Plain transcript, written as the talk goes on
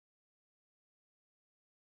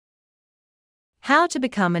How to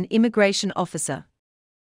become an immigration officer.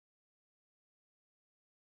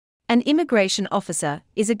 An immigration officer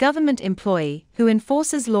is a government employee who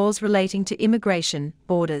enforces laws relating to immigration,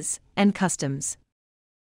 borders, and customs.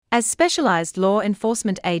 As specialized law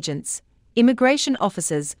enforcement agents, immigration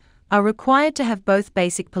officers are required to have both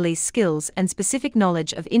basic police skills and specific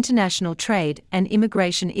knowledge of international trade and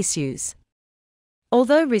immigration issues.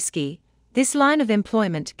 Although risky, this line of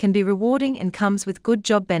employment can be rewarding and comes with good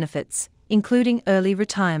job benefits, including early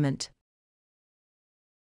retirement.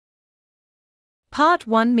 Part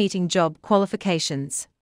 1 Meeting Job Qualifications.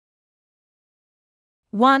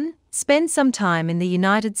 1. Spend some time in the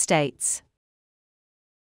United States.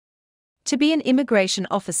 To be an immigration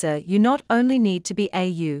officer, you not only need to be a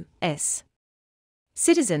U.S.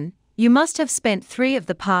 citizen, you must have spent 3 of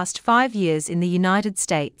the past 5 years in the United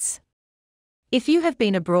States. If you have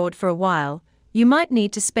been abroad for a while, you might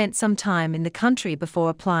need to spend some time in the country before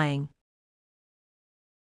applying.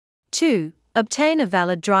 2. Obtain a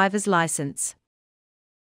valid driver's license.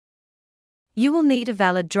 You will need a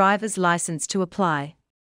valid driver's license to apply.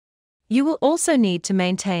 You will also need to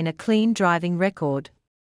maintain a clean driving record.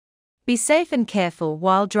 Be safe and careful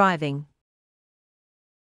while driving.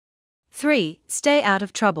 3. Stay out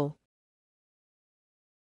of trouble.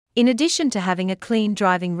 In addition to having a clean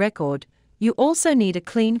driving record, you also need a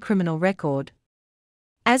clean criminal record.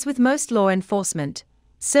 As with most law enforcement,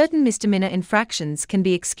 certain misdemeanor infractions can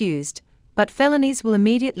be excused, but felonies will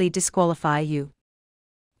immediately disqualify you.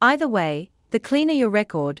 Either way, the cleaner your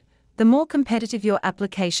record, the more competitive your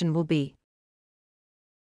application will be.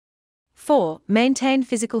 4. Maintain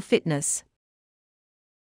physical fitness.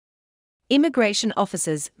 Immigration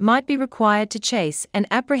officers might be required to chase and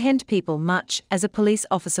apprehend people much as a police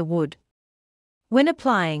officer would. When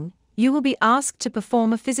applying, you will be asked to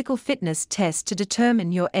perform a physical fitness test to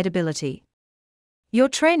determine your edibility. Your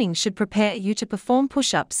training should prepare you to perform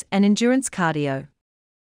push-ups and endurance cardio.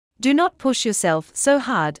 Do not push yourself so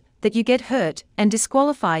hard that you get hurt and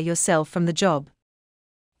disqualify yourself from the job.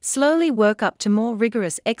 Slowly work up to more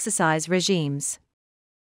rigorous exercise regimes.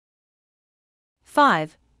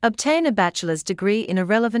 5. Obtain a bachelor's degree in a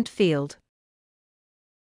relevant field.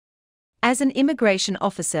 As an immigration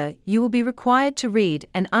officer, you will be required to read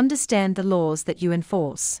and understand the laws that you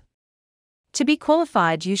enforce. To be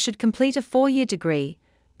qualified, you should complete a 4-year degree,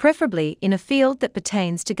 preferably in a field that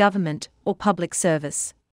pertains to government or public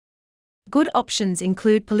service. Good options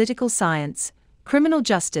include political science, criminal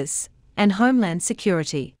justice, and homeland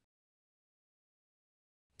security.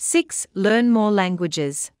 6. Learn more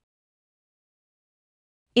languages.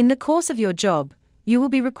 In the course of your job, you will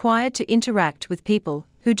be required to interact with people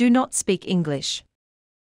who do not speak English.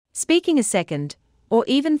 Speaking a second, or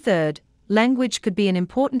even third, language could be an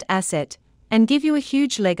important asset and give you a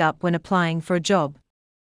huge leg up when applying for a job.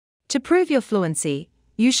 To prove your fluency,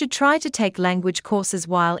 you should try to take language courses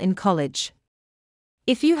while in college.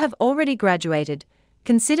 If you have already graduated,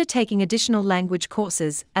 consider taking additional language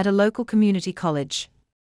courses at a local community college.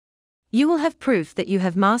 You will have proof that you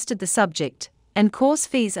have mastered the subject, and course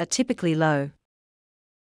fees are typically low.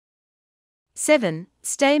 7.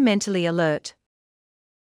 Stay mentally alert.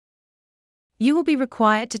 You will be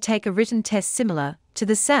required to take a written test similar to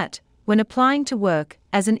the SAT when applying to work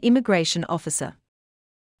as an immigration officer.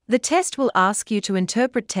 The test will ask you to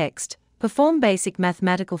interpret text, perform basic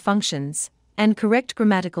mathematical functions, and correct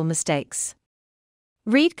grammatical mistakes.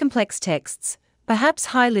 Read complex texts, perhaps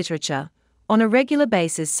high literature, on a regular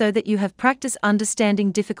basis so that you have practice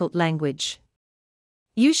understanding difficult language.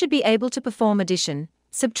 You should be able to perform addition,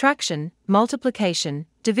 subtraction, multiplication,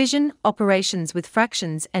 division, operations with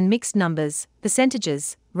fractions and mixed numbers,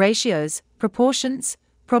 percentages, ratios, proportions,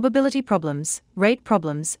 probability problems, rate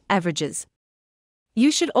problems, averages.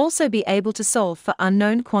 You should also be able to solve for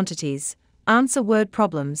unknown quantities, answer word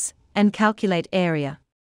problems, and calculate area.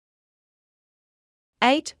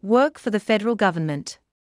 8. Work for the federal government.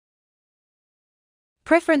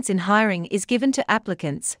 Preference in hiring is given to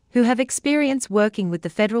applicants who have experience working with the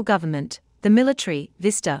federal government, the military,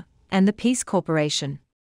 VISTA, and the Peace Corporation.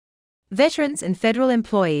 Veterans and federal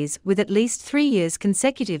employees with at least 3 years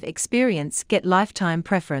consecutive experience get lifetime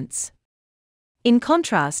preference. In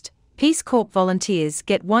contrast, Peace Corps volunteers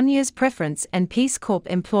get 1 year's preference and Peace Corps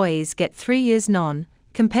employees get 3 years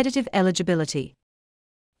non-competitive eligibility.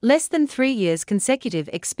 Less than 3 years consecutive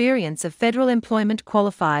experience of federal employment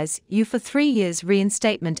qualifies you for 3 years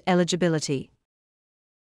reinstatement eligibility.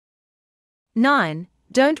 9.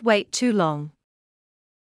 Don't wait too long.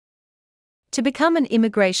 To become an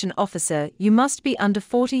immigration officer, you must be under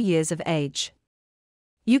 40 years of age.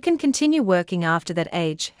 You can continue working after that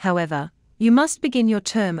age, however, you must begin your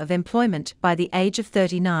term of employment by the age of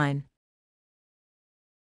 39.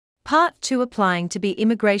 Part 2: Applying to be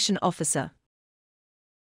Immigration Officer.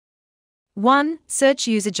 1. Search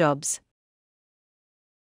User Jobs.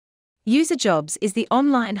 User Jobs is the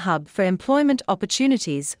online hub for employment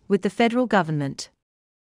opportunities with the federal government.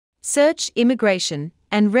 Search immigration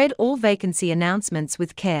and read all vacancy announcements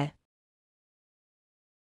with care.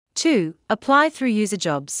 2. Apply through User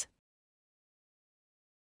Jobs.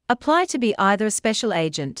 Apply to be either a special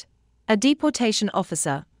agent, a deportation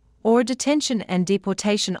officer, or a detention and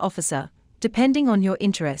deportation officer, depending on your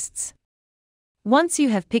interests. Once you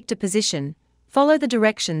have picked a position, follow the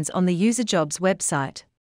directions on the User Jobs website.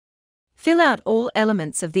 Fill out all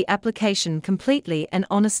elements of the application completely and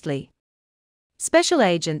honestly. Special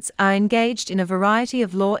agents are engaged in a variety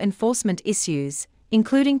of law enforcement issues,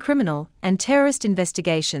 including criminal and terrorist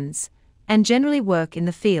investigations, and generally work in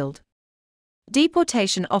the field.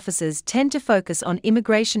 Deportation officers tend to focus on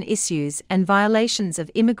immigration issues and violations of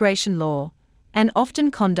immigration law, and often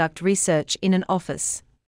conduct research in an office.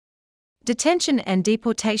 Detention and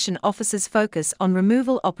deportation officers focus on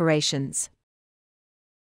removal operations.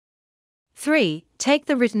 3. Take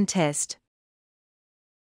the written test.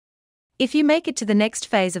 If you make it to the next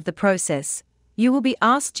phase of the process, you will be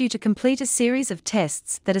asked to complete a series of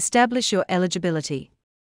tests that establish your eligibility.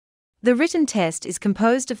 The written test is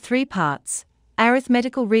composed of 3 parts: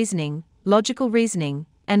 arithmetical reasoning, logical reasoning,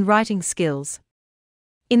 and writing skills.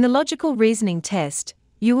 In the logical reasoning test,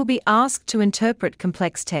 you will be asked to interpret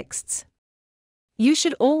complex texts. You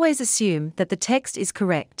should always assume that the text is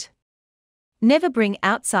correct. Never bring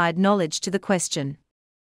outside knowledge to the question.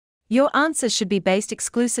 Your answer should be based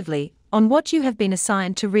exclusively on what you have been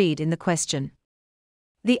assigned to read in the question.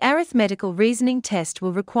 The arithmetical reasoning test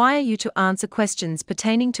will require you to answer questions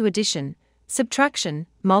pertaining to addition, subtraction,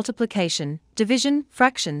 multiplication, division,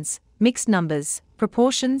 fractions, mixed numbers,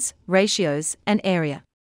 proportions, ratios, and area.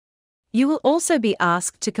 You will also be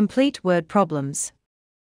asked to complete word problems.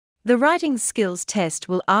 The writing skills test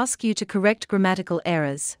will ask you to correct grammatical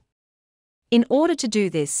errors. In order to do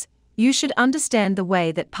this, you should understand the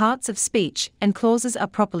way that parts of speech and clauses are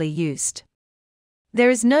properly used. There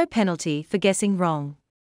is no penalty for guessing wrong.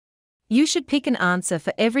 You should pick an answer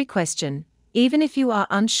for every question, even if you are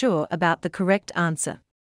unsure about the correct answer.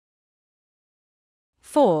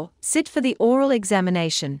 4. Sit for the oral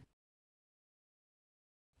examination.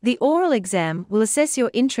 The oral exam will assess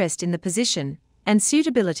your interest in the position and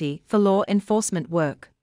suitability for law enforcement work.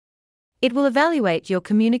 It will evaluate your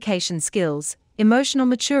communication skills, emotional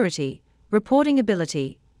maturity, reporting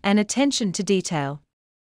ability, and attention to detail.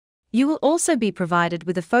 You will also be provided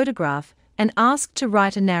with a photograph and asked to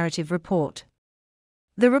write a narrative report.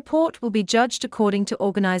 The report will be judged according to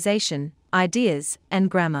organization, ideas, and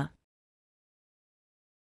grammar.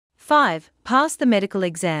 5. Pass the medical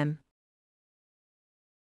exam.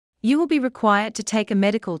 You will be required to take a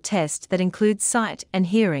medical test that includes sight and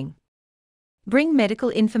hearing. Bring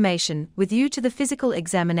medical information with you to the physical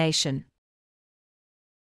examination.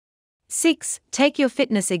 6. Take your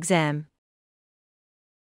fitness exam.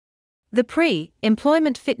 The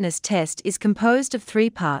pre-employment fitness test is composed of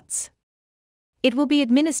 3 parts. It will be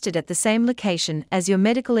administered at the same location as your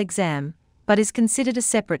medical exam, but is considered a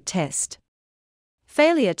separate test.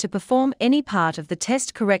 Failure to perform any part of the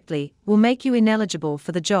test correctly will make you ineligible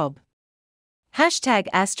for the job.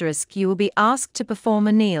 #** You will be asked to perform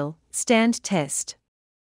a kneel, stand test.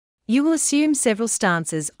 You will assume several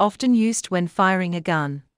stances often used when firing a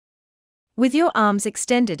gun. With your arms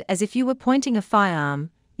extended as if you were pointing a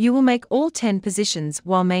firearm, you will make all 10 positions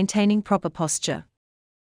while maintaining proper posture.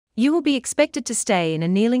 You will be expected to stay in a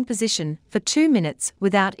kneeling position for 2 minutes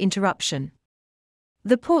without interruption.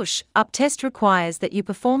 The push-up test requires that you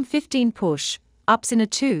perform 15 push-ups in a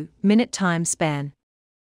 2-minute time span.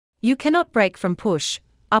 You cannot break from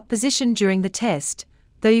push-up position during the test,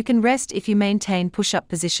 though you can rest if you maintain push-up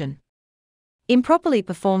position. Improperly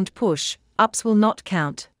performed push-ups will not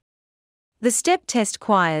count. The step test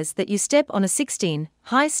requires that you step on a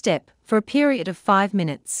 16-high step for a period of 5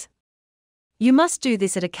 minutes. You must do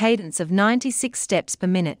this at a cadence of 96 steps per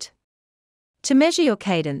minute. To measure your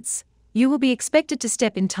cadence, you will be expected to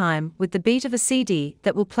step in time with the beat of a CD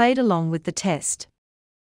that will play along with the test.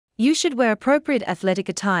 You should wear appropriate athletic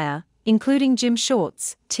attire, including gym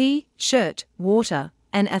shorts, T-shirt, water,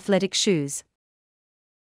 and athletic shoes.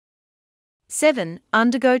 7.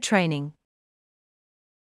 Undergo training.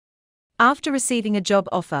 After receiving a job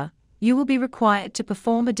offer, you will be required to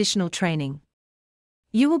perform additional training.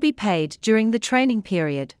 You will be paid during the training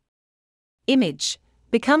period. Image: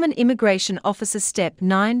 Become an Immigration Officer Step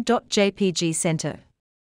 9. JPG Center.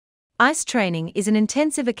 ICE training is an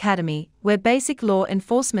intensive academy where basic law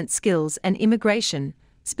enforcement skills and immigration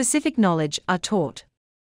specific knowledge are taught.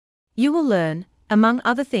 You will learn, among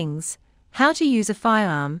other things, how to use a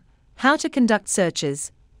firearm, how to conduct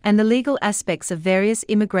searches, and the legal aspects of various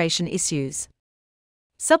immigration issues.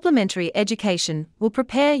 Supplementary education will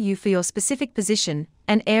prepare you for your specific position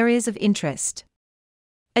and areas of interest.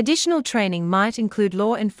 Additional training might include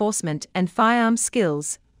law enforcement and firearm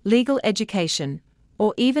skills, legal education,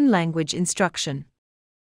 or even language instruction.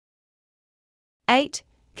 8.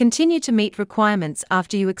 Continue to meet requirements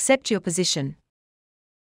after you accept your position.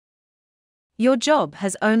 Your job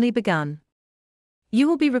has only begun. You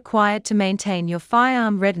will be required to maintain your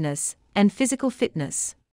firearm readiness and physical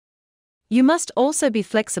fitness. You must also be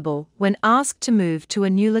flexible when asked to move to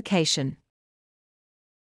a new location.